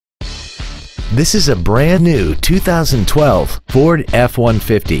This is a brand new 2012 Ford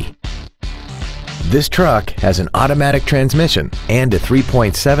F-150. This truck has an automatic transmission and a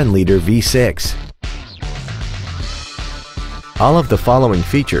 3.7-liter V6. All of the following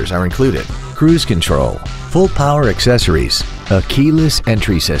features are included: cruise control, full power accessories, a keyless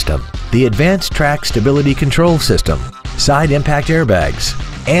entry system, the advanced track stability control system, side impact airbags,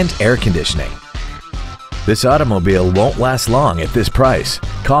 and air conditioning. This automobile won't last long at this price.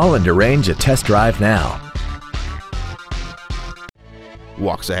 Call and arrange a test drive now.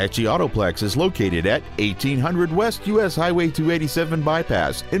 Waxahachie Autoplex is located at 1800 West US Highway 287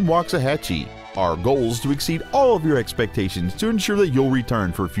 Bypass in Waxahachie. Our goal is to exceed all of your expectations to ensure that you'll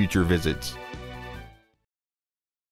return for future visits.